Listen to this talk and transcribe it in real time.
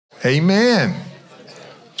Amen.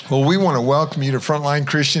 Well, we want to welcome you to Frontline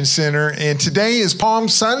Christian Center, and today is Palm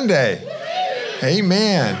Sunday.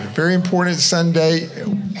 Amen. Very important Sunday,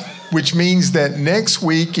 which means that next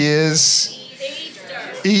week is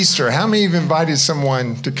Easter. How many have invited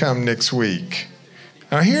someone to come next week?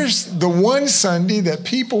 Now, here's the one Sunday that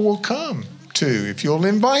people will come to if you'll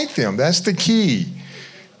invite them. That's the key.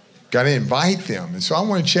 Got to invite them. And so I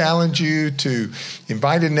want to challenge you to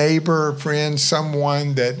invite a neighbor, a friend,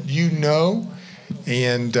 someone that you know,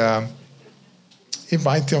 and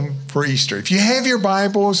invite them for Easter. If you have your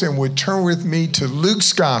Bibles and would turn with me to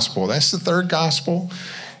Luke's Gospel. That's the third Gospel.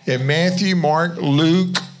 In Matthew, Mark,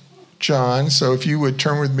 Luke, John. So if you would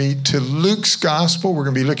turn with me to Luke's Gospel, we're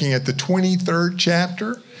going to be looking at the 23rd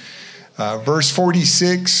chapter. Verse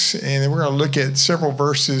 46, and then we're going to look at several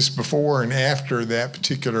verses before and after that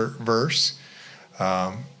particular verse.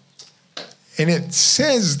 And it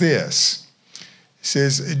says this. It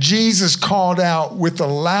says, Jesus called out with a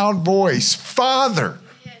loud voice, "Father,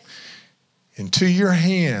 into your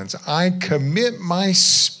hands I commit my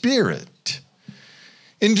spirit.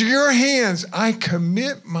 Into your hands I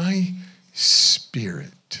commit my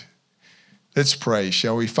spirit." Let's pray,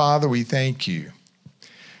 shall we? Father, we thank you.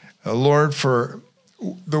 Lord, for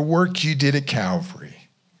the work you did at Calvary.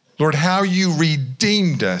 Lord, how you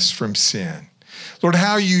redeemed us from sin. Lord,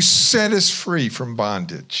 how you set us free from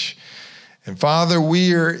bondage. And Father,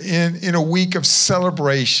 we are in a week of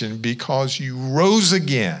celebration because you rose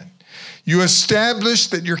again. You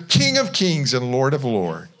established that you're King of Kings and Lord of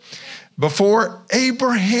Lords. Before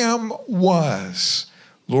Abraham was,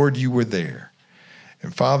 Lord, you were there.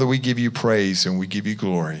 And Father, we give you praise and we give you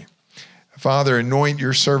glory. Father, anoint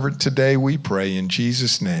your servant today, we pray, in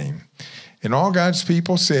Jesus' name. And all God's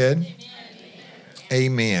people said,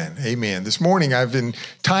 Amen. Amen. This morning I've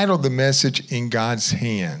entitled the message, "In God's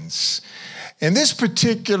Hands." And this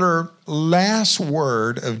particular last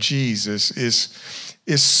word of Jesus is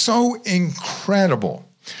so incredible.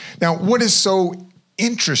 Now, what is so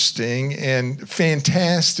interesting and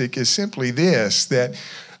fantastic is simply this, that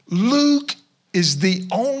Luke is the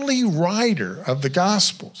only writer of the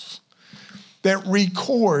Gospels that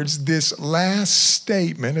records this last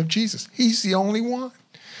statement of Jesus. He's the only one.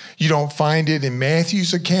 You don't find it in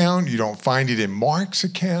Matthew's account. You don't find it in Mark's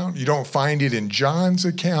account. You don't find it in John's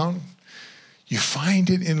account. You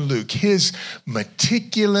find it in Luke. His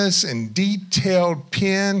meticulous and detailed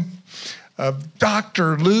pen of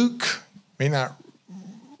Dr. Luke, may not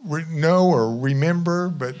know or remember,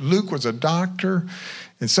 but Luke was a doctor.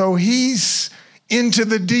 And so he's into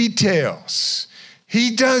the details.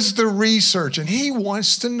 He does the research, and he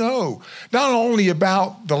wants to know not only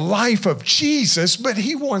about the life of Jesus, but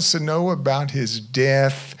he wants to know about his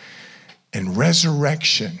death and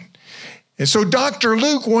resurrection. And so Dr.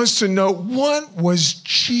 Luke wants to know, what was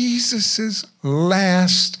Jesus's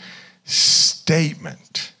last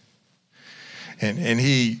statement? And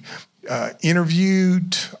he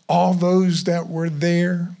interviewed all those that were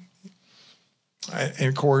there. And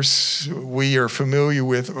of course, we are familiar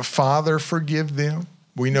with, "Father, forgive them."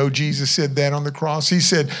 We know Jesus said that on the cross. He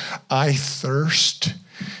said, "I thirst."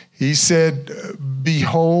 He said,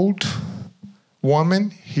 "Behold, woman,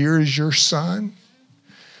 here is your son."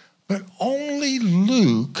 But only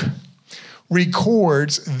Luke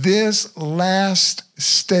records this last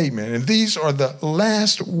statement. And these are the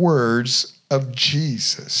last words of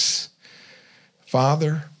Jesus.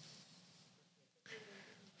 Father,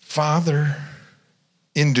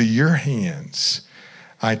 into your hands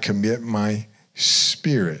I commit my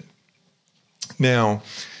spirit. Now,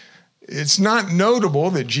 it's not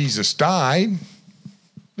notable that Jesus died.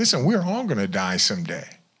 Listen, we're all going to die someday.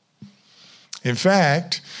 In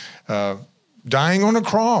fact, dying on a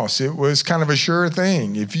cross, it was kind of a sure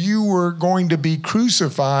thing. If you were going to be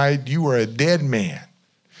crucified, you were a dead man.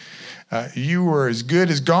 You were as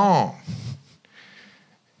good as gone.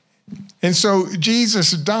 And so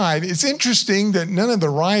Jesus died. It's interesting that none of the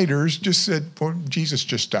writers just said, well, Jesus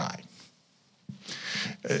just died,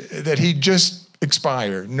 that he just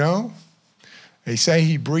expired. No, they say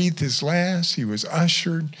he breathed his last. He was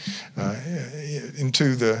ushered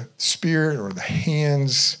into the spirit or the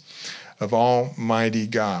hands of Almighty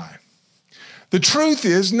God. The truth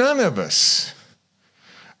is, none of us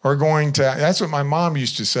are going to, that's what my mom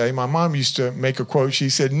used to say. My mom used to make a quote. She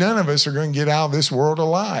said, none of us are going to get out of this world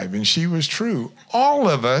alive. And she was true. All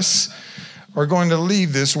of us are going to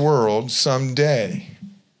leave this world someday.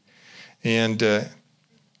 And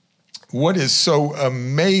what is so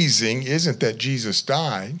amazing isn't that Jesus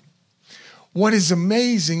died. What is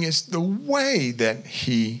amazing is the way that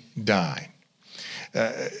he died.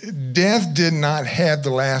 Death did not have the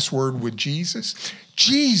last word with Jesus.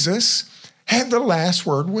 Jesus had the last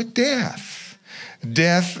word with death.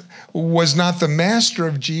 Death was not the master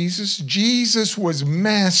of Jesus. Jesus was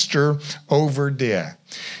master over death.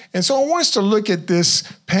 And so I want us to look at this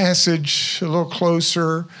passage a little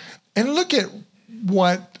closer and look at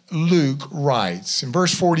what Luke writes. In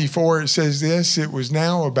verse 44, it says this: "It was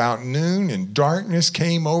now about noon, and darkness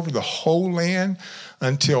came over the whole land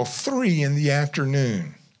until 3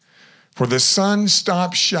 p.m. For the sun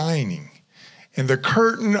stopped shining, and the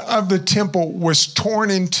curtain of the temple was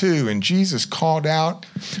torn in two, and Jesus called out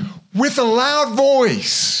with a loud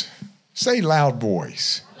voice." Say loud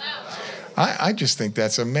voice. I just think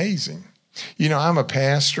that's amazing. You know, I'm a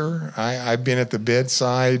pastor. I've been at the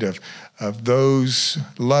bedside of those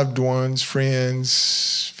loved ones,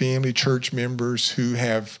 friends, family, church members who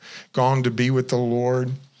have gone to be with the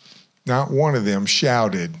Lord. Not one of them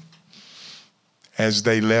shouted as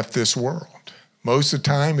they left this world. Most of the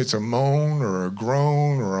time, it's a moan or a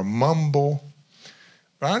groan or a mumble.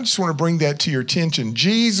 But I just want to bring that to your attention.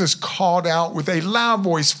 Jesus called out with a loud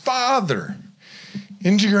voice, "Father,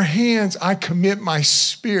 into your hands I commit my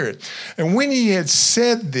spirit." And when he had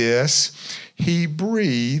said this, he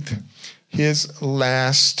breathed his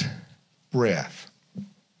last breath.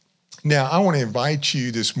 Now, I want to invite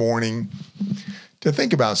you this morning to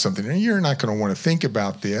think about something. And you're not going to want to think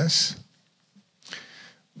about this,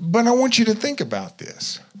 but I want you to think about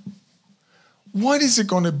this. What is it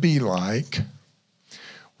going to be like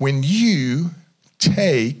when you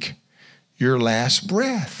take your last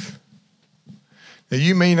breath? Now,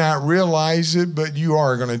 you may not realize it, but you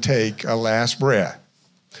are going to take a last breath.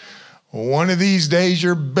 One of these days,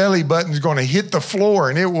 your belly button is going to hit the floor,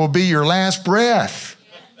 and it will be your last breath.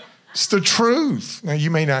 It's the truth. Now, you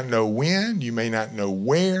may not know when, you may not know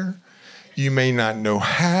where, you may not know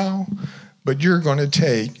how, but you're going to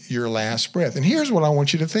take your last breath. And here's what I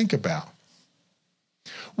want you to think about.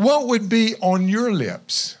 What would be on your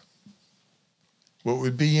lips? What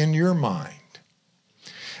would be in your mind?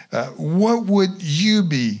 What would you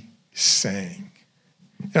be saying?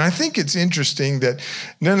 And I think it's interesting that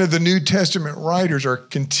none of the New Testament writers are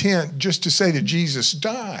content just to say that Jesus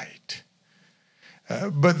died,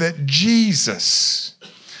 but that Jesus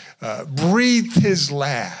breathed his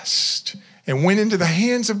last and went into the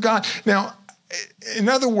hands of God. Now, in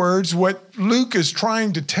other words, what Luke is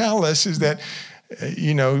trying to tell us is that,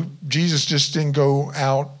 Jesus just didn't go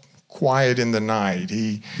out quiet in the night.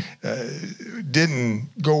 He didn't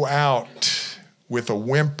go out with a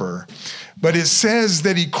whimper. But it says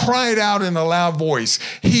that he cried out in a loud voice.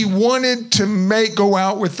 He wanted to go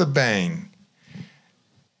out with a bang.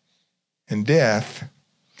 And death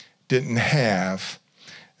didn't have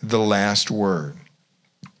the last word.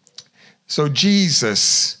 So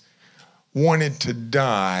Jesus wanted to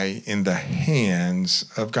die in the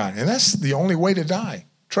hands of God. And that's the only way to die.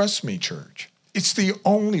 Trust me, church. It's the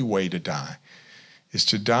only way to die, is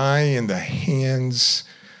to die in the hands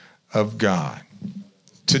of God.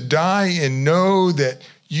 To die and know that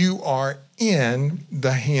you are in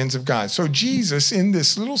the hands of God. So Jesus, in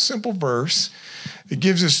this little simple verse, it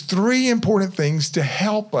gives us 3 important things to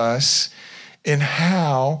help us in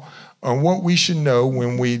how or what we should know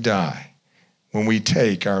when we die, when we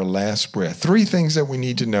take our last breath. 3 things that we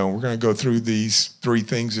need to know. We're going to go through these 3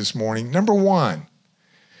 things this morning. Number 1,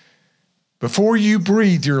 before you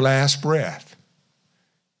breathe your last breath,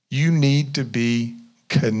 you need to be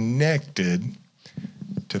connected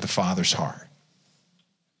to the Father's heart.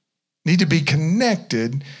 Need to be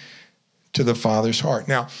connected to the Father's heart.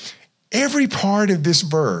 Now, every part of this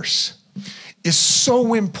verse is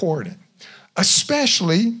so important,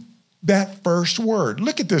 especially that first word.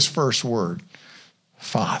 Look at this first word,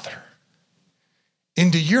 Father.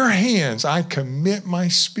 Into your hands I commit my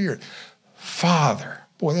spirit. Father.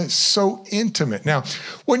 Boy, that's so intimate. Now,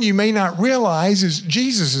 what you may not realize is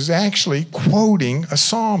Jesus is actually quoting a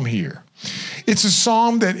psalm here. It's a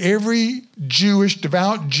psalm that every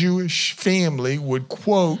devout Jewish family would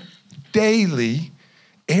quote daily,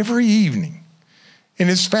 every evening. And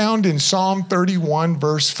it's found in Psalm 31,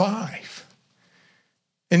 verse 5.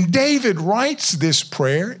 And David writes this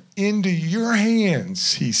prayer, into your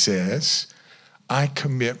hands, he says, I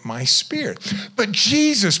commit my spirit. But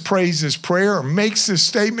Jesus prays this prayer or makes this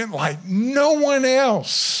statement like no one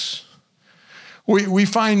else. We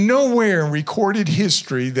find nowhere in recorded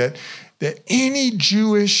history that any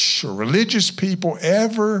Jewish or religious people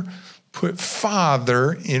ever put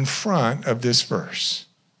Father in front of this verse.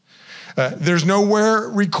 There's nowhere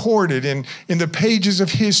recorded in the pages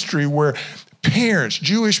of history where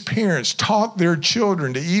Jewish parents taught their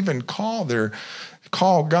children to even call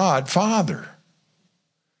God Father.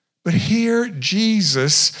 But here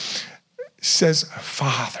Jesus says,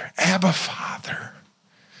 Father, Abba, Father,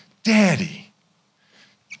 Daddy,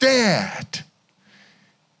 Dad,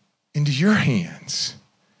 into your hands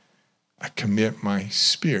I commit my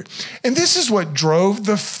spirit. And this is what drove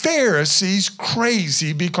the Pharisees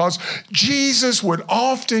crazy, because Jesus would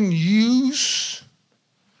often use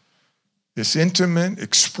this intimate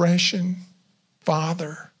expression,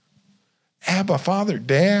 Father, Abba, Father,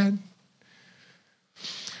 Dad,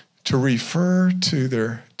 to refer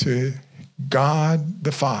to God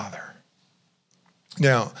the Father.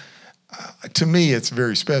 Now, to me, it's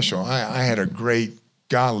very special. I had a great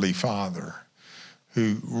godly father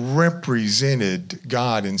who represented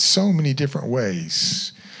God in so many different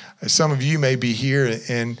ways. Some of you may be here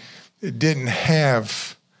and didn't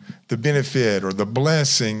have the benefit or the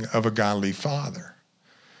blessing of a godly father.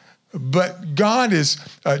 But Jesus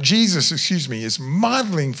is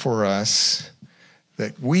modeling for us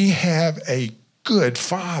that we have a good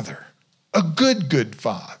father, a good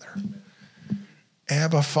father.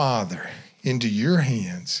 Abba, Father, into your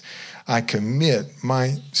hands I commit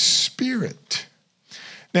my spirit.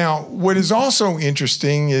 Now, what is also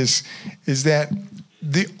interesting is that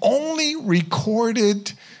the only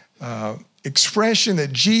recorded expression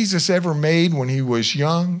that Jesus ever made when he was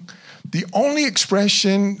young, the only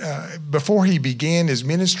expression before he began his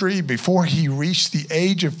ministry, before he reached the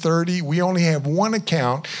age of 30, we only have one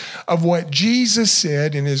account of what Jesus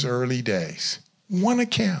said in his early days. One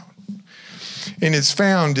account. And it's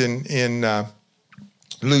found in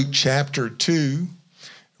Luke chapter 2,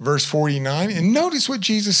 verse 49. And notice what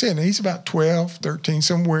Jesus said. Now, he's about 12, 13,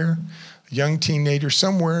 somewhere, a young teenager,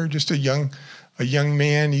 somewhere, just a young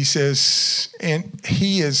man. He says, and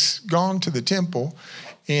he has gone to the temple,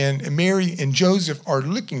 and Mary and Joseph are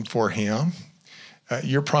looking for him.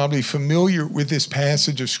 You're probably familiar with this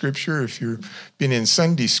passage of Scripture if you've been in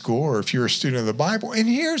Sunday school or if you're a student of the Bible. And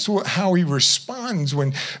here's how he responds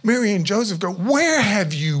when Mary and Joseph go, "Where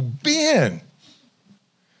have you been?"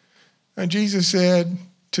 And Jesus said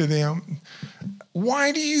to them,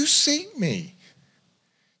 "Why do you seek me?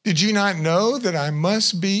 Did you not know that I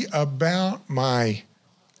must be about my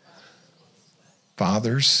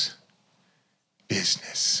Father's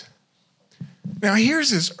business?" Now, here's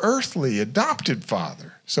his earthly adopted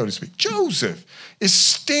father, so to speak. Joseph is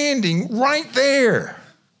standing right there.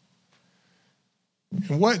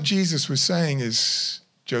 And what Jesus was saying is,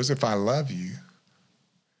 Joseph, I love you,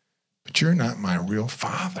 but you're not my real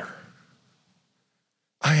father.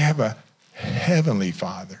 I have a heavenly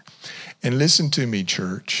Father. And listen to me,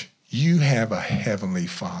 church. You have a heavenly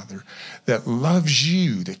Father that loves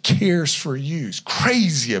you, that cares for you, is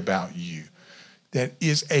crazy about you, that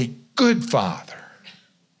is a good Father.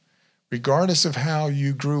 Regardless of how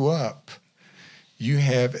you grew up, you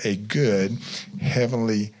have a good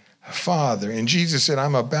heavenly Father. And Jesus said,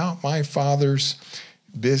 I'm about my Father's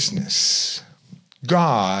business.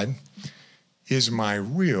 God is my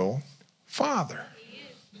real Father.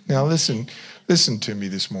 Now listen to me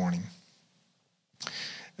this morning.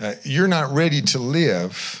 You're not ready to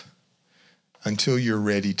live until you're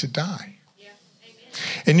ready to die. Yeah.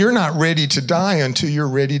 And you're not ready to die until you're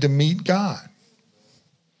ready to meet God.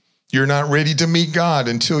 You're not ready to meet God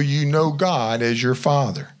until you know God as your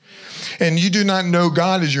Father. And you do not know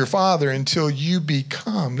God as your Father until you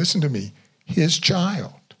become, listen to me, His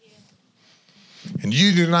child. And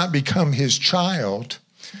you do not become His child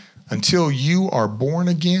until you are born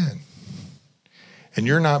again. And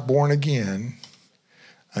you're not born again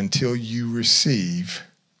until you receive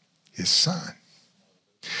His Son.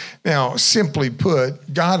 Now, simply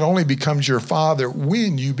put, God only becomes your Father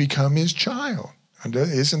when you become His child.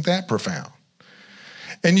 Isn't that profound?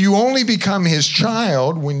 And you only become His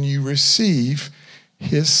child when you receive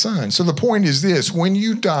His Son. So the point is this: when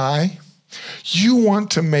you die, you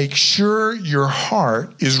want to make sure your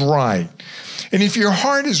heart is right. And if your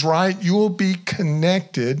heart is right, you will be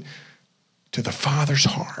connected to the Father's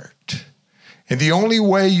heart. And the only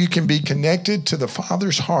way you can be connected to the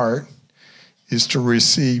Father's heart is to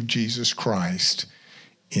receive Jesus Christ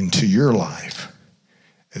into your life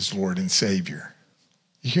as Lord and Savior.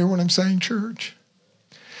 You hear what I'm saying, church?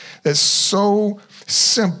 That's so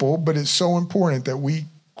simple, but it's so important that we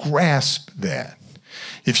grasp that.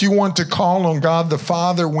 If you want to call on God the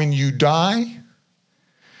Father when you die,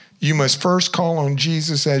 you must first call on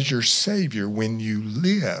Jesus as your Savior when you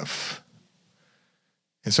live.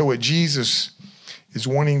 And so what Jesus is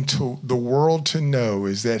wanting the world to know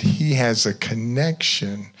is that He has a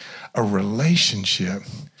connection, a relationship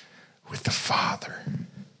with the Father.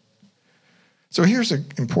 So here's an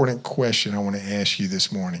important question I want to ask you this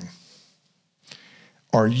morning.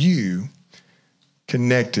 Are you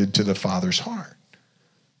connected to the Father's heart.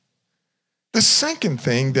 The second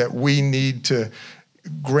thing that we need to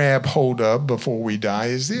grab hold of before we die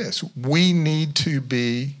is this. We need to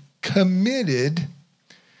be committed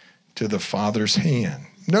to the Father's hand.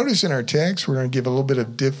 Notice in our text, we're going to give a little bit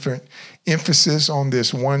of different emphasis on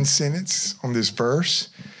this one sentence, on this verse.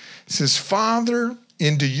 It says, Father,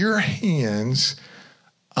 into your hands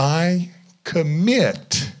I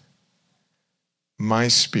commit my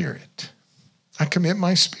spirit. I commit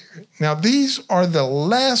my spirit. Now, these are the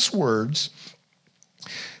last words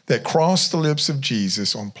that crossed the lips of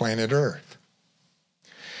Jesus on planet Earth.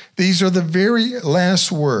 These are the very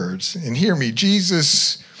last words. And hear me,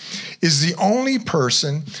 Jesus is the only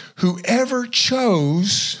person who ever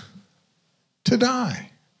chose to die.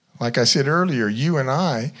 Like I said earlier, you and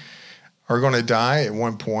I are going to die at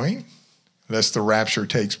one point, unless the rapture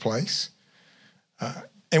takes place.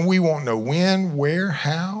 And we won't know when, where,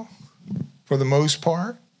 how, for the most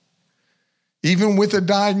part. Even with a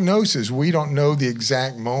diagnosis, we don't know the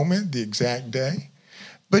exact moment, the exact day.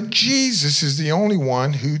 But Jesus is the only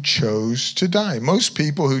one who chose to die. Most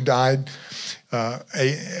people who died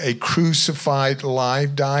a crucified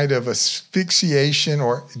life died of asphyxiation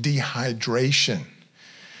or dehydration.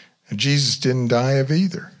 And Jesus didn't die of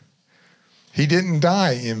either. He didn't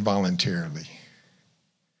die involuntarily.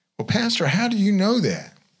 Well, Pastor, how do you know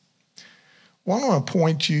that? Well, I want to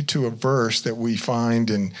point you to a verse that we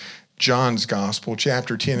find in John's Gospel,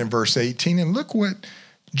 chapter 10 and verse 18. And look what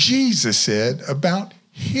Jesus said about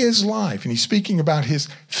his life. And he's speaking about his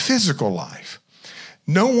physical life.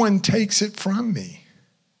 No one takes it from me,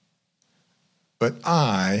 but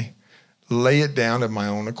I lay it down of my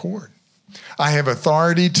own accord. I have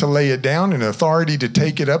authority to lay it down and authority to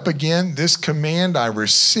take it up again. This command I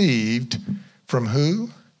received from who?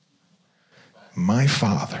 My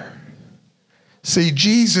Father. See,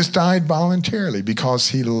 Jesus died voluntarily because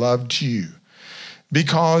he loved you,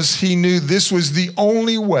 because he knew this was the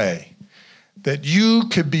only way that you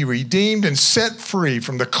could be redeemed and set free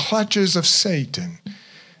from the clutches of Satan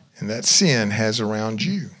and that sin has around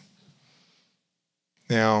you.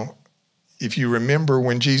 Now, if you remember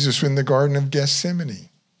when Jesus was in the Garden of Gethsemane,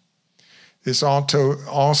 this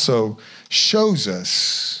also shows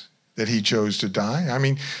us that he chose to die. I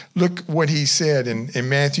mean, look what he said in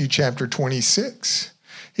Matthew chapter 26.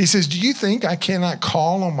 He says, do you think I cannot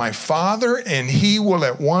call on my Father and he will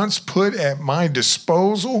at once put at my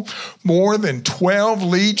disposal more than 12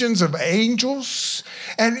 legions of angels?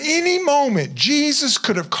 At any moment, Jesus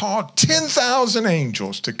could have called 10,000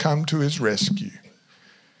 angels to come to his rescue.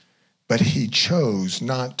 But he chose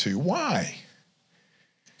not to. Why?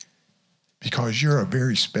 Because you're a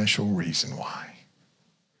very special reason why.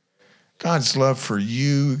 God's love for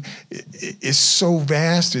you is so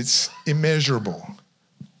vast, it's immeasurable.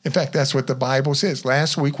 In fact, that's what the Bible says.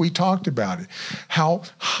 Last week we talked about it. How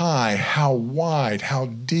high, how wide, how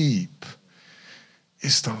deep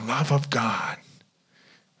is the love of God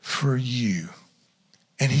for you.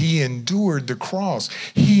 And he endured the cross.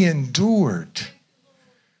 He endured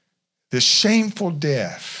the shameful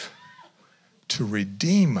death to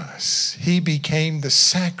redeem us. He became the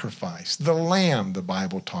sacrifice, the lamb the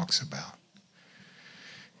Bible talks about.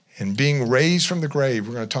 And being raised from the grave,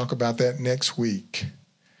 we're going to talk about that next week,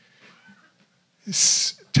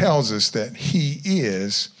 tells us that he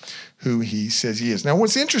is who he says he is. Now,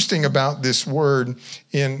 what's interesting about this word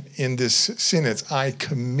in this sentence, I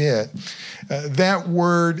commit, that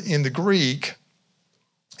word in the Greek,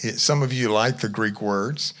 some of you like the Greek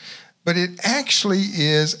words, but it actually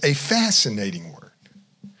is a fascinating word.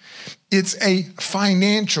 It's a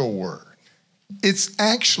financial word. It's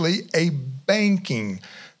actually a banking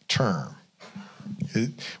term.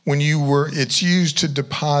 It's used to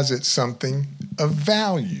deposit something of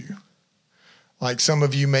value. Like some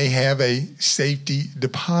of you may have a safety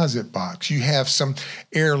deposit box. You have some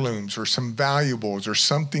heirlooms or some valuables or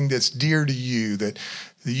something that's dear to you that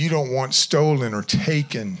you don't want stolen or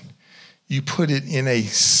taken. You put it in a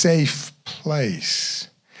safe place.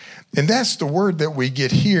 And that's the word that we get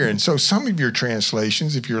here. And so some of your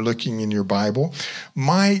translations, if you're looking in your Bible,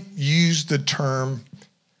 might use the term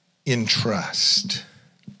entrust.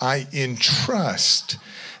 I entrust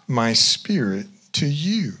my spirit to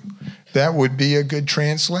you. That would be a good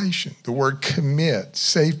translation. The word commit,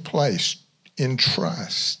 safe place,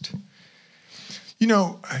 entrust. You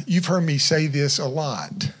know, you've heard me say this a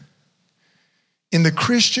lot. In the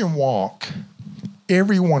Christian walk,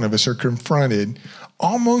 every one of us are confronted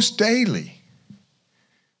almost daily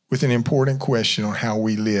with an important question on how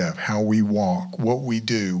we live, how we walk, what we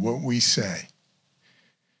do, what we say.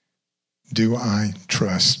 Do I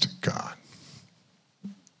trust God?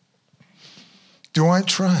 Do I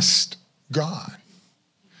trust God?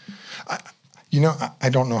 I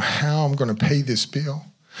don't know how I'm going to pay this bill.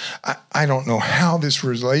 I don't know how this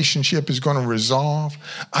relationship is going to resolve.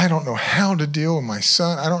 I don't know how to deal with my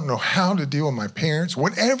son. I don't know how to deal with my parents.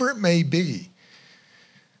 Whatever it may be,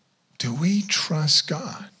 do we trust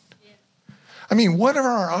God? I mean, what are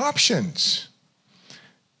our options?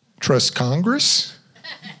 Trust Congress?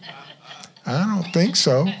 I don't think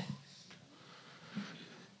so.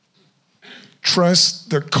 Trust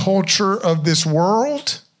the culture of this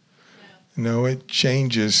world? No, it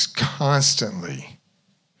changes constantly.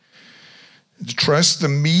 Trust the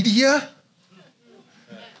media?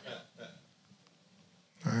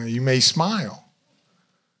 You may smile,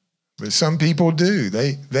 but some people do.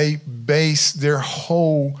 They base their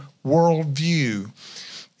whole worldview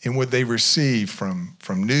in what they receive from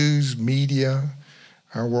news, media,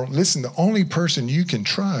 our world. Listen, the only person you can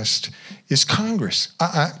trust is Congress.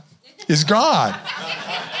 Is God.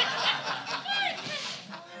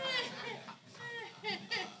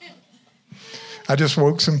 I just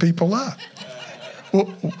woke some people up.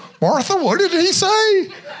 Well, Martha, what did he say?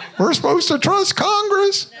 We're supposed to trust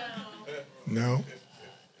Congress? No.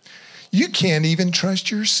 You can't even trust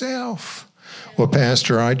yourself. Well,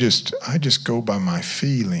 Pastor, I just go by my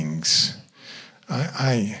feelings.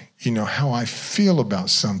 How I feel about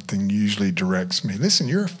something usually directs me. Listen,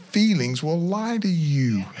 your feelings will lie to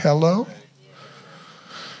you. Hello?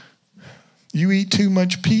 You eat too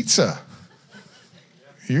much pizza.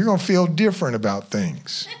 You're going to feel different about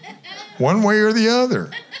things, one way or the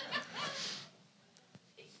other.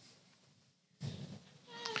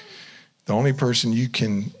 The only person you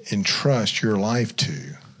can entrust your life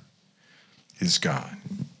to is God.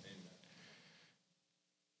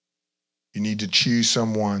 You need to choose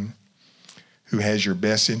someone who has your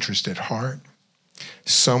best interest at heart,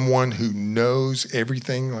 someone who knows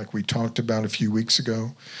everything like we talked about a few weeks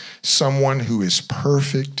ago, someone who is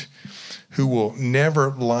perfect, who will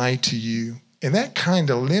never lie to you. And that kind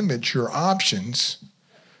of limits your options,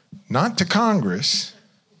 not to Congress,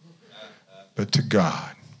 but to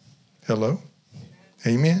God. Hello?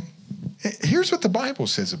 Amen? Here's what the Bible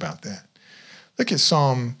says about that. Look at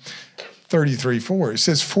Psalm 33:4. It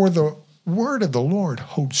says, "For the word of the Lord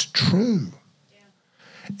holds true,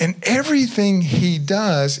 and everything he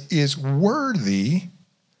does is worthy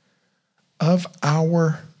of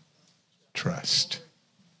our trust."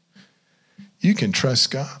 You can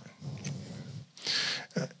trust God.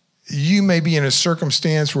 You may be in a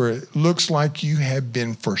circumstance where it looks like you have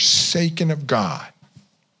been forsaken of God.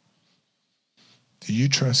 Do you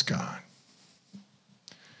trust God?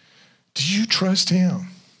 Do you trust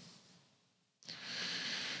him?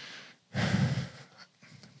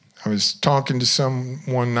 I was talking to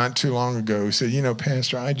someone not too long ago who said,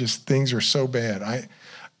 Pastor, things are so bad.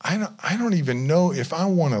 I don't even know if I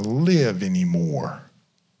want to live anymore.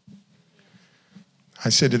 I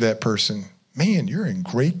said to that person, man, you're in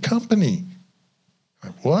great company.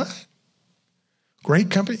 Like, what?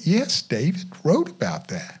 Great company? Yes, David wrote about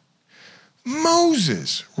that.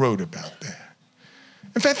 Moses wrote about that.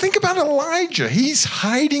 In fact, think about Elijah. He's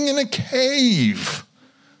hiding in a cave,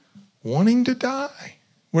 wanting to die.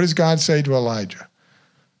 What does God say to Elijah?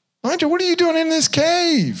 Elijah, what are you doing in this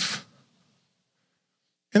cave?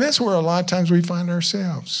 And that's where a lot of times we find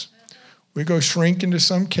ourselves. We go shrink into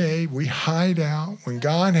some cave. We hide out. When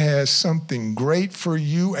God has something great for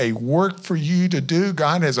you, a work for you to do,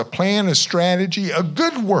 God has a plan, a strategy, a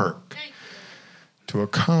good work to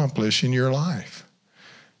accomplish in your life.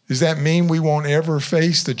 Does that mean we won't ever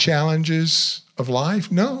face the challenges of life?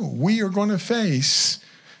 No, we are going to face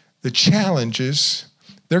the challenges.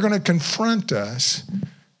 They're going to confront us.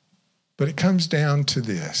 But it comes down to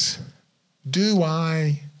this. Do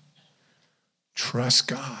I trust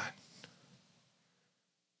God?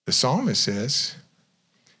 The psalmist says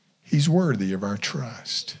he's worthy of our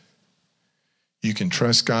trust. You can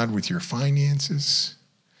trust God with your finances.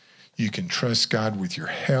 You can trust God with your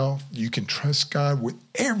health. You can trust God with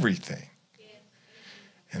everything.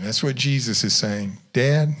 And that's what Jesus is saying.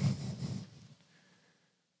 Dad,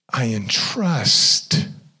 I entrust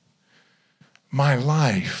my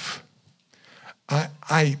life.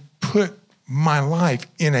 I put my life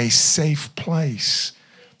in a safe place.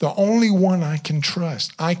 The only one I can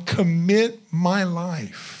trust. I commit my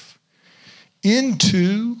life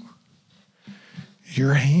into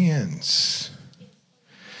your hands.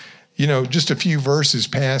 Just a few verses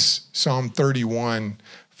past Psalm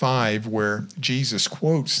 31:5, where Jesus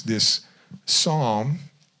quotes this psalm,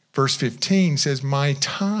 verse 15 says, "My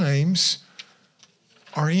times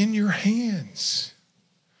are in your hands."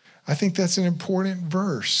 I think that's an important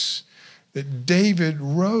verse that David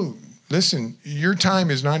wrote. Listen, your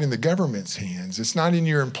time is not in the government's hands. It's not in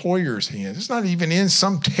your employer's hands. It's not even in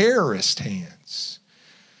some terrorist's hands.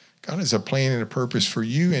 God has a plan and a purpose for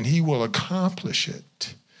you, and he will accomplish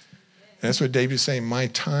it. That's what David is saying. My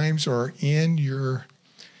times are in your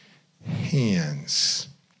hands,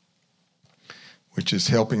 which is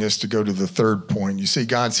helping us to go to the third point. You see,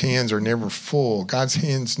 God's hands are never full. God's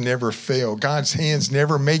hands never fail. God's hands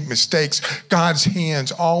never make mistakes. God's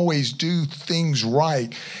hands always do things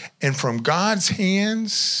right. And from God's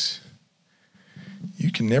hands,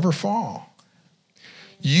 you can never fall.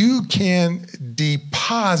 You can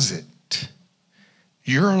deposit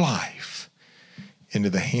your life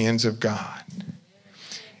into the hands of God.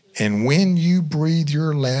 And when you breathe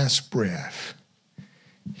your last breath,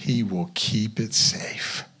 he will keep it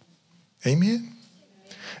safe. Amen?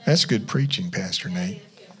 That's good preaching, Pastor Nate.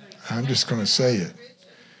 I'm just going to say it.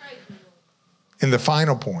 And the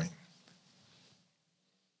final point,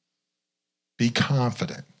 be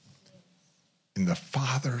confident in the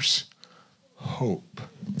Father's hope.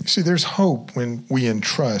 You see, there's hope when we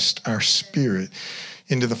entrust our spirit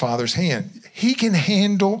into the Father's hand. He can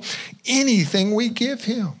handle anything we give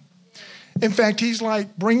him. In fact, he's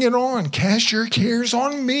like, bring it on. Cast your cares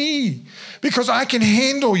on me because I can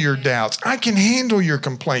handle your doubts. I can handle your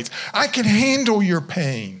complaints. I can handle your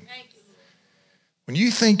pain. When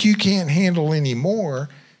you think you can't handle any more,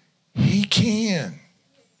 he can.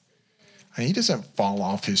 And he doesn't fall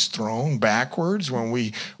off his throne backwards when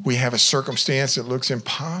we have a circumstance that looks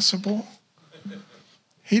impossible.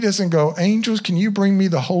 He doesn't go, angels, can you bring me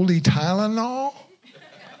the holy Tylenol?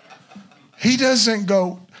 He doesn't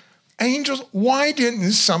go, angels, why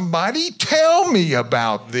didn't somebody tell me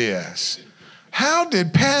about this? How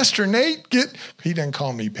did Pastor Nate get, he doesn't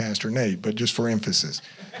call me Pastor Nate, but just for emphasis.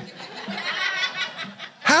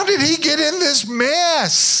 How did he get in this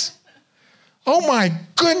mess? Oh my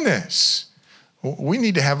goodness. We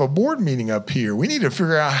need to have a board meeting up here. We need to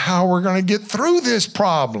figure out how we're going to get through this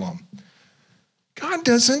problem. God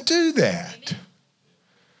doesn't do that.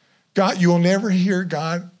 God, you'll never hear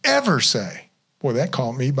God ever say, boy, that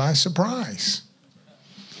caught me by surprise.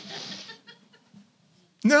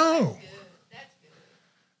 No.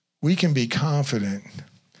 We can be confident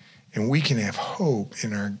and we can have hope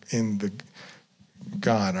in the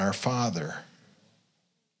God, our Father.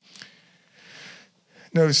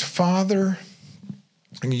 Notice, Father,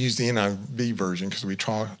 I'm going to use the NIV version because we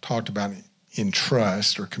talked about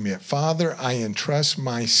entrust or commit. Father, I entrust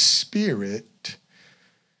my spirit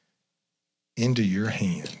into your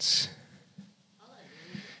hands.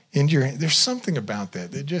 Into your hands. There's something about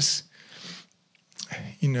that just,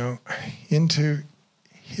 into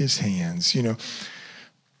his hands.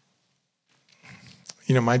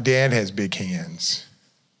 My dad has big hands.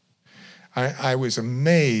 I was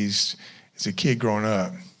amazed as a kid growing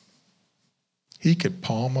up. He could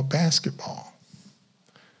palm a basketball.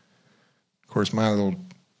 Of course, my little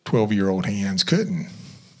 12-year-old hands couldn't.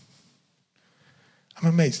 I'm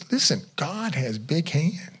amazed. Listen, God has big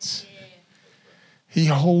hands. He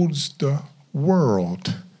holds the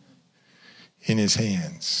world in his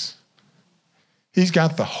hands. He's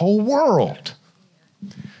got the whole world.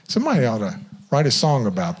 Somebody ought to write a song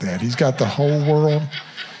about that. He's got the whole world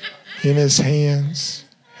in his hands.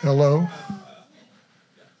 Hello?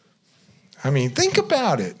 I mean, think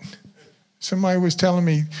about it. Somebody was telling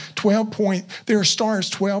me there are stars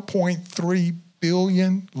 12.3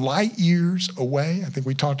 billion light years away. I think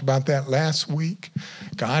we talked about that last week.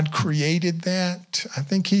 God created that. I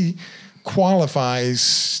think he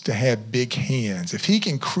qualifies to have big hands. If he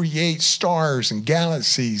can create stars and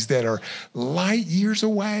galaxies that are light years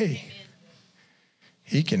away,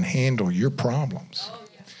 he can handle your problems.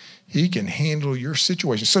 He can handle your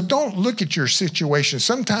situation. So don't look at your situation.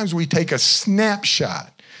 Sometimes we take a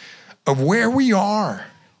snapshot of where we are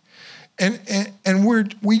and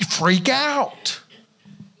we freak out.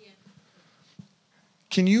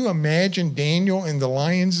 Can you imagine Daniel in the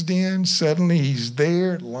lion's den? Suddenly he's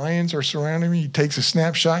there, lions are surrounding him. He takes a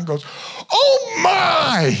snapshot and goes, oh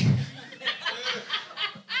my!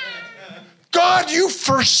 God, you've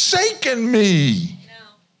forsaken me.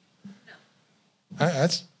 No.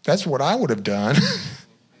 That's what I would have done.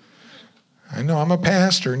 I know I'm a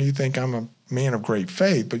pastor and you think I'm a man of great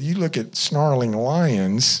faith, but you look at snarling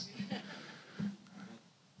lions.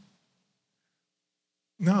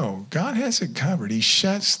 No, God has it covered. He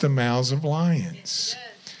shuts the mouths of lions.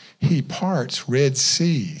 He parts Red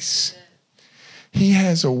Seas. He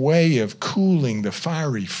has a way of cooling the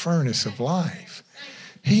fiery furnace of life.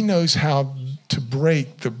 He knows how to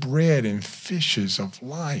break the bread and fishes of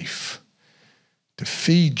life to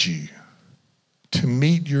feed you, to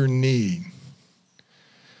meet your need.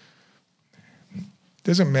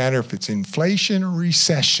 Doesn't matter if it's inflation or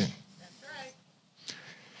recession. That's right.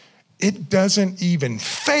 It doesn't even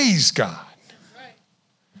faze God. That's right.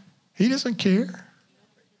 He doesn't care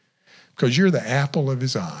because you're the apple of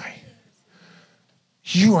his eye.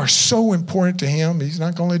 You are so important to him, he's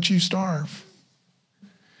not going to let you starve.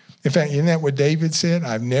 In fact, isn't that what David said?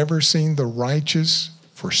 I've never seen the righteous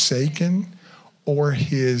forsaken or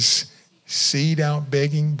his seed out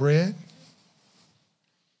begging bread.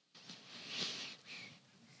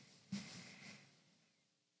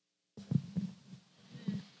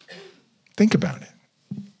 Think about it.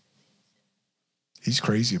 He's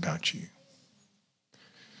crazy about you.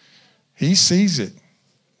 He sees it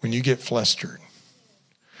when you get flustered.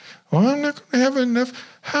 Well, I'm not going to have enough.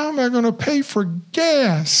 How am I going to pay for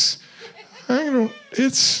gas?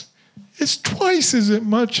 It's twice as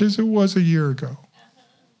much as it was a year ago.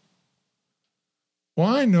 Well,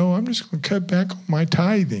 I know. I'm just going to cut back on my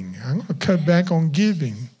tithing. I'm going to cut back on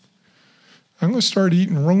giving. I'm going to start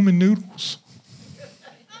eating Roman noodles.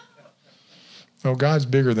 Oh, God's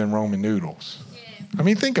bigger than Roman noodles. I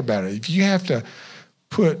mean, think about it. If you have to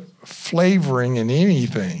put flavoring in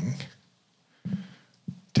anything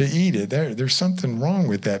to eat it, there's something wrong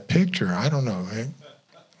with that picture. I don't know.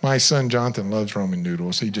 My son Jonathan loves Roman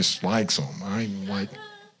noodles. He just likes them. I'm like,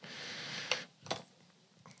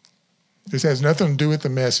 this has nothing to do with the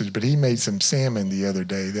message, but he made some salmon the other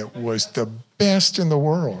day that was the best in the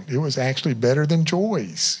world. It was actually better than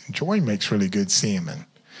Joy's. Joy makes really good salmon.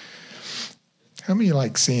 How many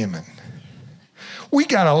like salmon? We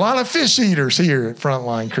got a lot of fish eaters here at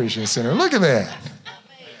Frontline Christian Center. Look at that.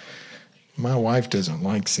 My wife doesn't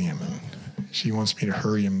like salmon. She wants me to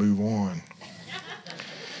hurry and move on.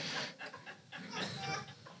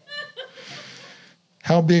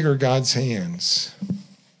 How big are God's hands?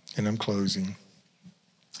 And I'm closing.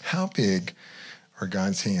 How big are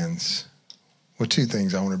God's hands? Well, two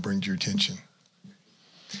things I want to bring to your attention.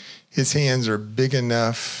 His hands are big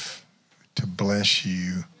enough to bless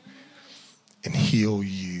you and heal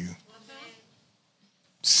you,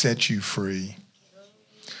 set you free,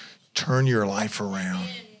 turn your life around.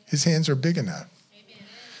 His hands are big enough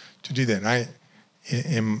to do that.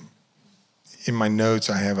 In my notes,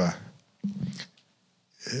 I have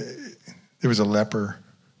there was a leper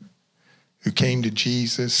who came to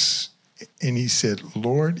Jesus and he said,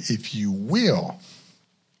 Lord, if you will,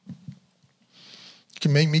 you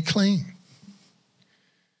can make me clean.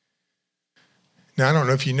 Now, I don't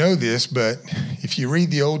know if you know this, but if you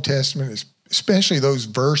read the Old Testament, especially those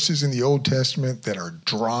verses in the Old Testament that are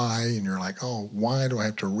dry and you're like, oh, why do I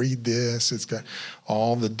have to read this? It's got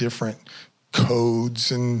all the different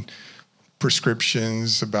codes and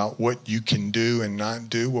prescriptions about what you can do and not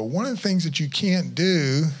do. Well, one of the things that you can't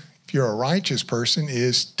do if you're a righteous person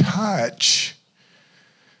is touch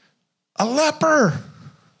a leper.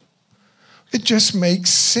 It just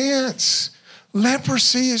makes sense.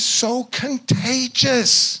 Leprosy is so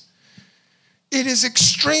contagious. It is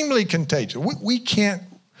extremely contagious. We can't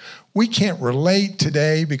relate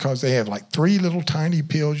today because they have like 3 little tiny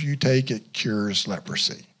pills you take, it cures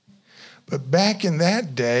leprosy. But back in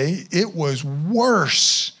that day, it was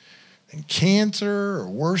worse than cancer or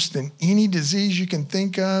worse than any disease you can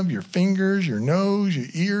think of. Your fingers, your nose, your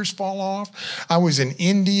ears fall off. I was in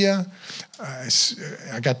India.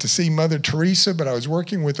 I got to see Mother Teresa, but I was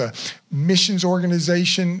working with a missions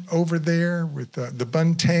organization over there with the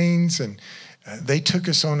Buntains, and they took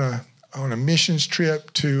us on a missions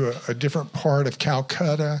trip to a different part of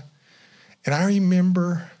Calcutta. And I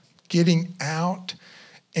remember getting out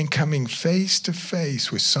and coming face to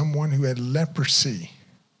face with someone who had leprosy.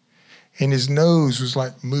 And his nose was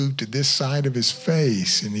like moved to this side of his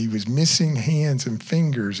face, and he was missing hands and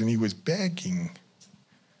fingers, and he was begging.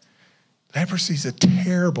 Leprosy is a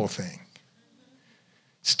terrible thing.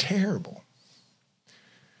 It's terrible.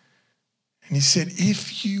 And he said,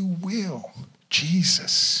 if you will,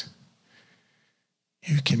 Jesus,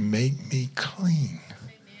 you can make me clean.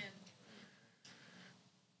 Amen.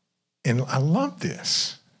 And I love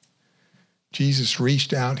this. Jesus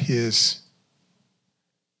reached out his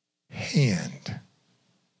hand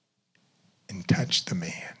and touched the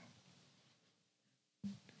man.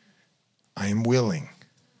 I am willing.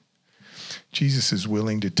 Jesus is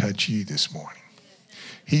willing to touch you this morning.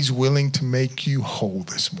 He's willing to make you whole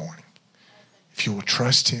this morning. If you will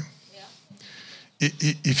trust him,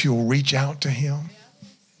 if you'll reach out to him,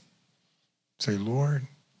 say, Lord,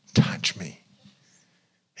 touch me.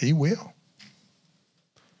 He will.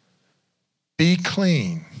 Be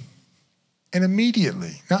clean. And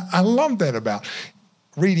immediately. Now, I love that about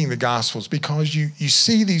reading the Gospels because you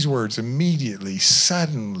see these words immediately,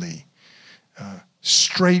 suddenly,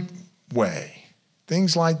 straightway.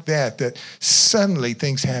 things like that, that suddenly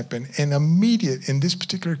things happen. And in this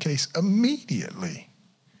particular case, immediately,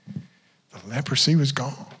 the leprosy was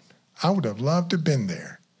gone. I would have loved to have been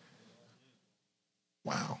there.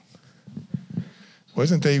 Wow.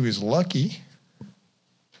 Wasn't that he was lucky?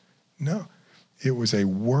 No, it was a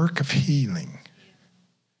work of healing.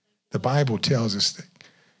 The Bible tells us that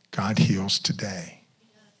God heals today.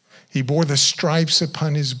 He bore the stripes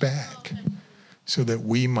upon his back so that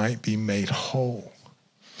we might be made whole.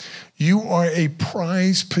 You are a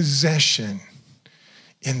prized possession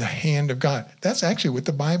in the hand of God. That's actually what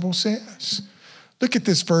the Bible says. Look at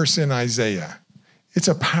this verse in Isaiah. It's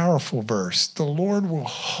a powerful verse. The Lord will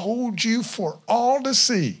hold you for all to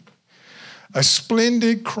see. A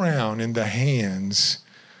splendid crown in the hands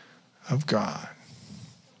of God.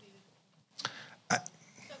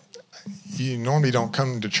 You normally don't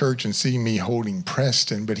come to church and see me holding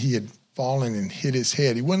Preston, but he had fallen and hit his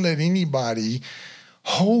head. He wouldn't let anybody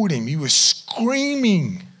hold him. He was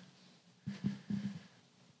screaming.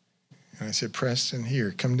 And I said, Preston,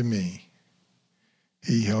 here, come to me.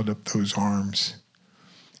 He held up those arms,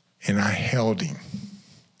 and I held him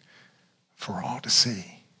for all to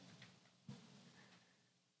see.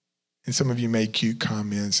 And some of you made cute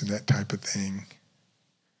comments and that type of thing.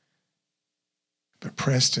 But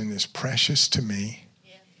Preston is precious to me.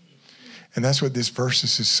 Yeah. And that's what this verse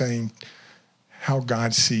is saying, how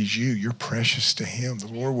God sees you. You're precious to him. The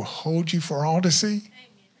Lord will hold you for all to see.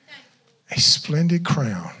 A splendid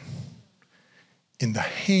crown in the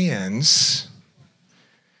hands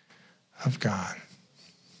of God.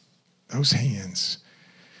 Those hands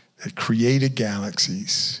that created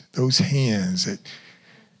galaxies. Those hands that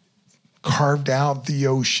carved out the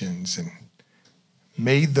oceans and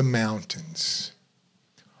made the mountains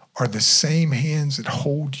are the same hands that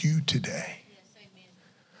hold you today. Yes, amen.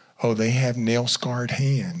 Oh, they have nail-scarred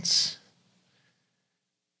hands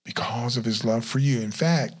because of his love for you. In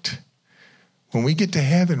fact, when we get to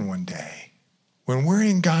heaven one day, when we're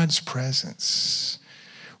in God's presence,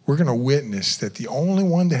 we're going to witness that the only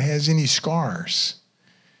one that has any scars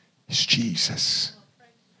is Jesus,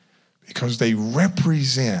 because they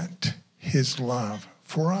represent his love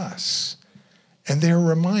for us. And they're a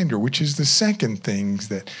reminder, which is the second thing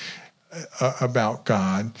that about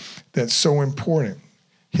God that's so important.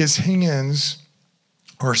 His hands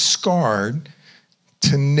are scarred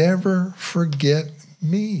to never forget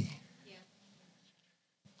me. Yeah.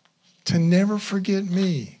 To never forget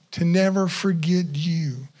me. To never forget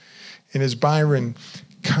you. And as Byron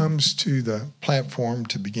comes to the platform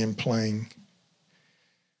to begin playing,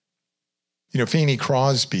 you know, Fanny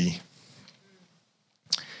Crosby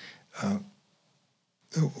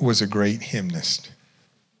was a great hymnist.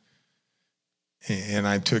 And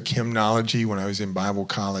I took hymnology when I was in Bible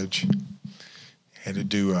college. Had to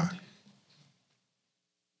do a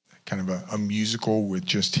kind of a musical with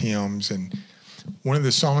just hymns. And one of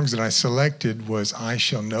the songs that I selected was I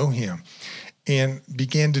Shall Know Him, and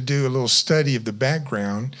began to do a little study of the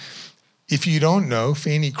background. If you don't know,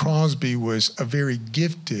 Fanny Crosby was a very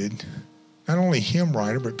gifted, not only hymn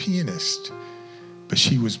writer, but pianist. But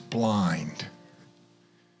she was blind.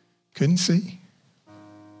 Couldn't see.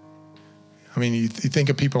 I mean, you think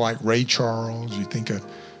of people like Ray Charles, you think of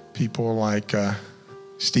people like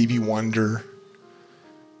Stevie Wonder,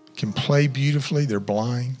 can play beautifully, they're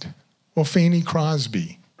blind. Well, Fanny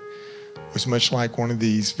Crosby was much like one of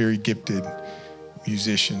these very gifted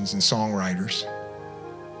musicians and songwriters.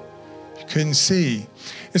 She couldn't see.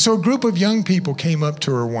 And so a group of young people came up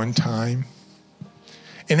to her one time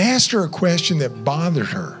and asked her a question that bothered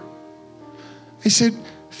her. They said,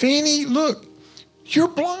 Fanny, look, you're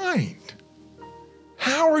blind.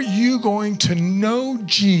 How are you going to know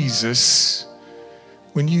Jesus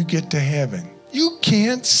when you get to heaven? You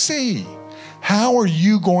can't see. How are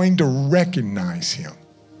you going to recognize him?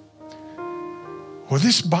 Well,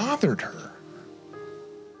 this bothered her.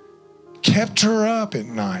 Kept her up at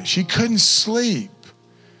night. She couldn't sleep.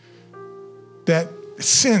 That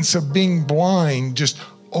sense of being blind just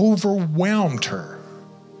overwhelmed her.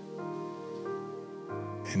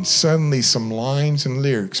 And suddenly some lines and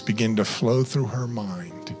lyrics began to flow through her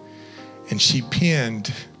mind. And she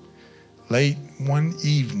penned late one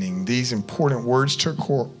evening these important words to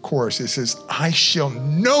her chorus. It says, I shall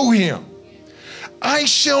know him. I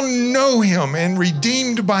shall know him, and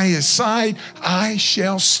redeemed by his side, I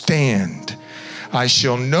shall stand. I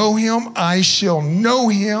shall know him. I shall know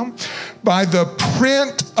him by the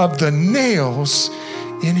print of the nails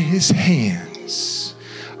in his hands.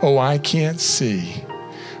 Oh, I can't see,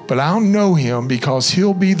 but I'll know him because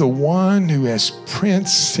he'll be the one who has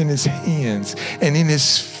prints in his hands and in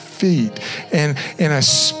his feet and a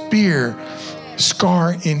spear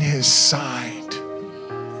scar in his side,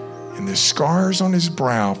 and the scars on his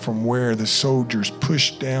brow from where the soldiers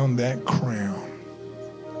pushed down that crown.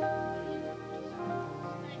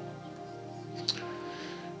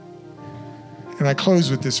 And I close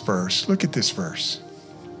with this verse. Look at this verse.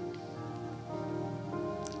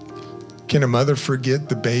 Can a mother forget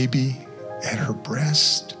the baby at her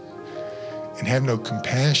breast and have no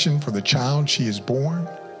compassion for the child she has born?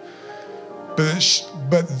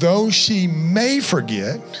 But though she may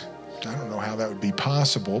forget, I don't know how that would be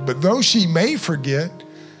possible, but though she may forget,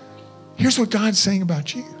 here's what God's saying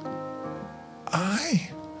about you. I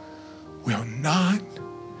will not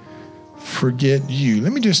forget you.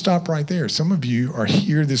 Let me just stop right there. Some of you are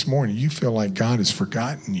here this morning. You feel like God has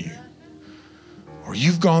forgotten you. Or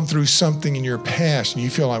you've gone through something in your past and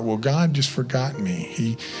you feel like, well, God just forgotten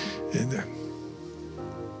me.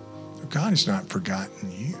 God has not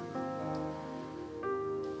forgotten you.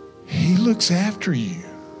 He looks after you.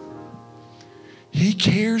 He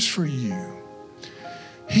cares for you.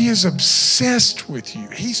 He is obsessed with you.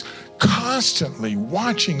 He's constantly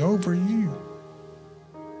watching over you.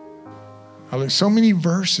 There's so many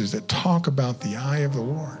verses that talk about the eye of the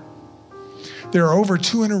Lord. There are over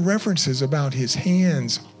 200 references about his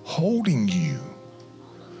hands holding you.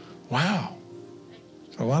 Wow.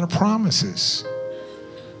 A lot of promises.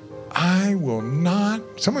 I will not,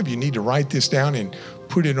 some of you need to write this down and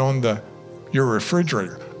put it on your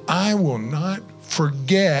refrigerator. I will not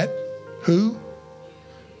forget who?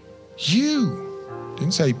 You.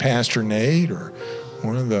 Didn't say Pastor Nate or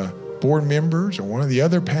one of the board members or one of the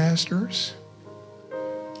other pastors.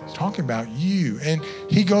 He's talking about you. And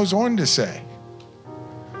he goes on to say,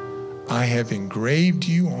 I have engraved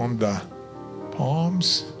you on the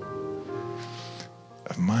palms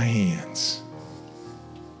of my hands.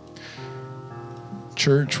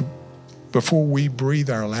 Church, before we breathe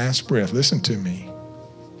our last breath, listen to me.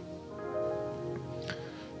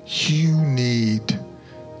 You need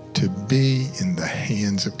to be in the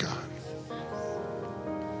hands of God.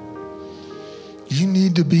 You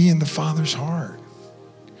need to be in the Father's heart.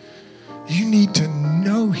 You need to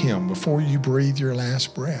know him before you breathe your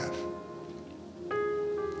last breath.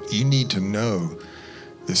 You need to know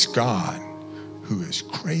this God who is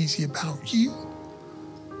crazy about you.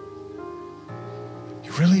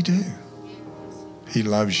 You really do. He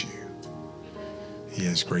loves you. He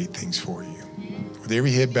has great things for you. With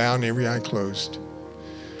every head bowed and every eye closed,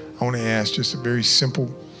 I want to ask just a very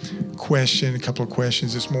simple question, a couple of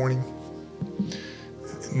questions this morning.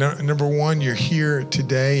 Number one, you're here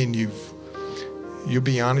today and you'll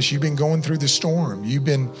be honest, you've been going through the storm. You've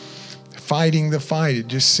been fighting the fight. It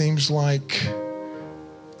just seems like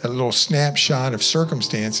a little snapshot of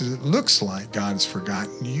circumstances. It looks like God has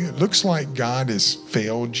forgotten you. It looks like God has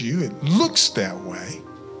failed you. It looks that way.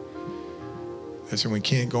 That's when we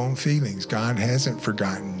can't go on feelings. God hasn't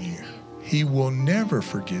forgotten you. He will never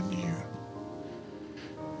forget you.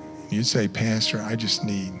 You'd say, Pastor, I just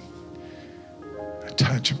need a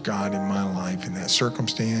touch of God in my life in that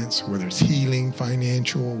circumstance, whether it's healing,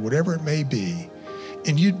 financial, whatever it may be.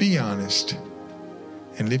 And you'd be honest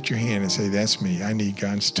and lift your hand and say, that's me. I need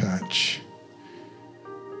God's touch.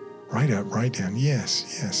 Write up, write down.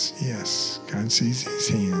 Yes, yes, yes. God sees his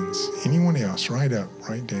hands. Anyone else? Write up,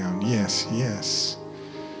 write down. Yes, yes.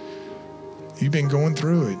 You've been going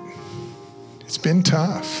through it. It's been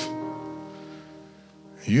tough.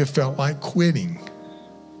 You have felt like quitting.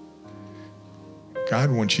 God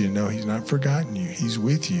wants you to know he's not forgotten you. He's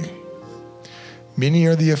with you. Many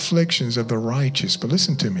are the afflictions of the righteous, but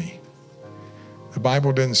listen to me. The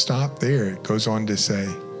Bible doesn't stop there. It goes on to say,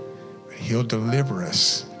 he'll deliver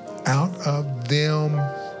us out of them.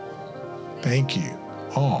 Thank you.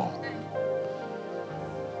 All.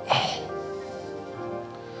 All.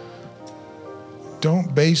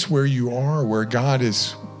 Don't base where you are, where God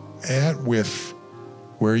is at, with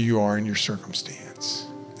where you are in your circumstance.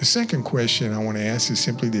 The second question I want to ask is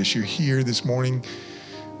simply this. You're here this morning,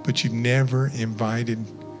 but you've never invited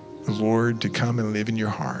the Lord to come and live in your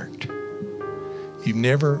heart. You've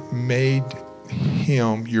never made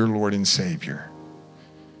him your Lord and Savior.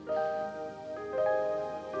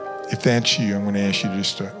 If that's you, I'm going to ask you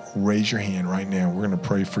just to raise your hand right now. We're going to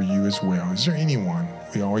pray for you as well. Is there anyone?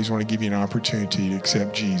 We always want to give you an opportunity to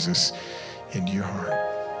accept Jesus into your heart.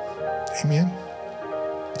 Amen.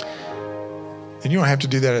 And you don't have to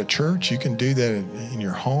do that at church. You can do that in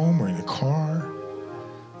your home or in a car.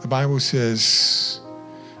 The Bible says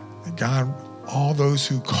that God, all those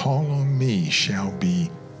who call on me shall be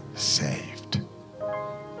saved.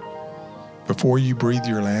 Before you breathe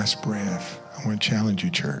your last breath, I want to challenge you,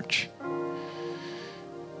 church.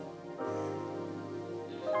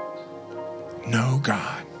 know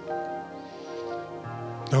God.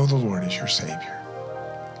 Know the Lord as your Savior.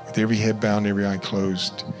 With every head bowed and every eye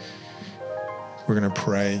closed, we're going to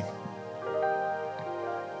pray.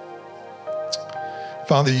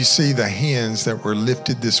 Father, you see the hands that were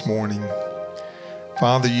lifted this morning.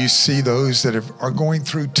 Father, you see those that are going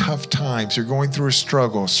through tough times. They're going through a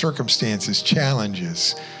struggle, circumstances,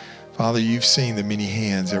 challenges. Father, you've seen the many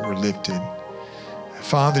hands that were lifted.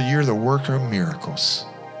 Father, you're the worker of miracles.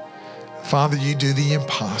 Father, you do the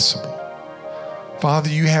impossible. Father,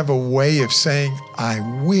 you have a way of saying, I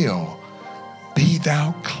will be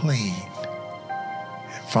thou clean.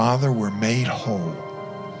 And Father, we're made whole.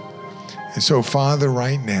 And so, Father,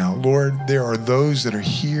 right now, Lord, there are those that are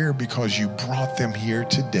here because you brought them here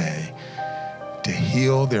today to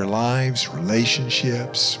heal their lives,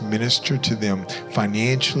 relationships, minister to them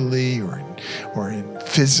financially or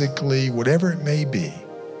physically, whatever it may be.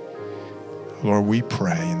 Lord, we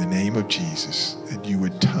pray in the name of Jesus that you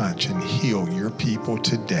would touch and heal your people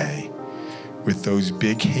today with those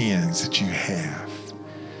big hands that you have.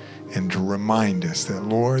 And to remind us that,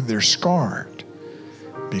 Lord, they're scarred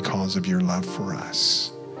because of your love for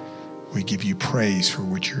us. We give you praise for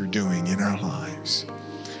what you're doing in our lives.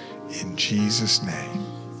 In Jesus' name.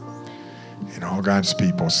 And all God's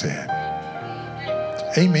people said,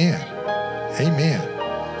 amen. Amen.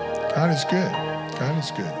 God is good. God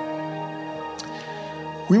is good.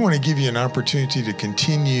 We want to give you an opportunity to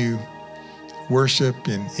continue worship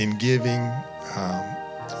and giving.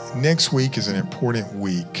 Next week is an important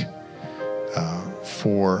week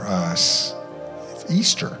for us. It's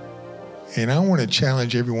Easter. And I want to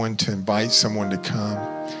challenge everyone to invite someone to come.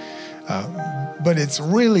 But it's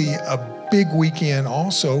really a big weekend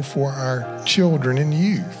also for our children and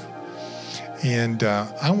youth. And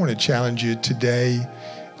I want to challenge you today.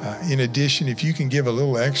 In addition, if you can give a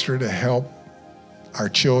little extra to help our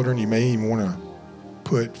children, you may even want to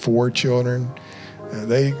put 4 children.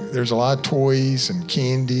 There's a lot of toys and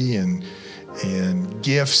candy and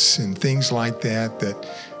gifts and things like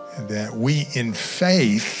that we in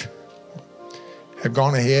faith have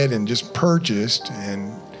gone ahead and just purchased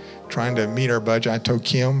and trying to meet our budget. I told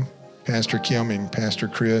Pastor Kim and Pastor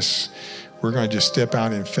Chris, we're going to just step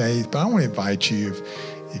out in faith. But I want to invite you,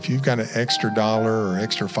 if you've got an extra $1 or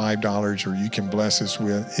extra $5 or you can bless us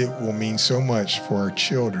with, it will mean so much for our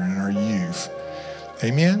children and our youth.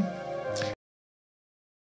 Amen?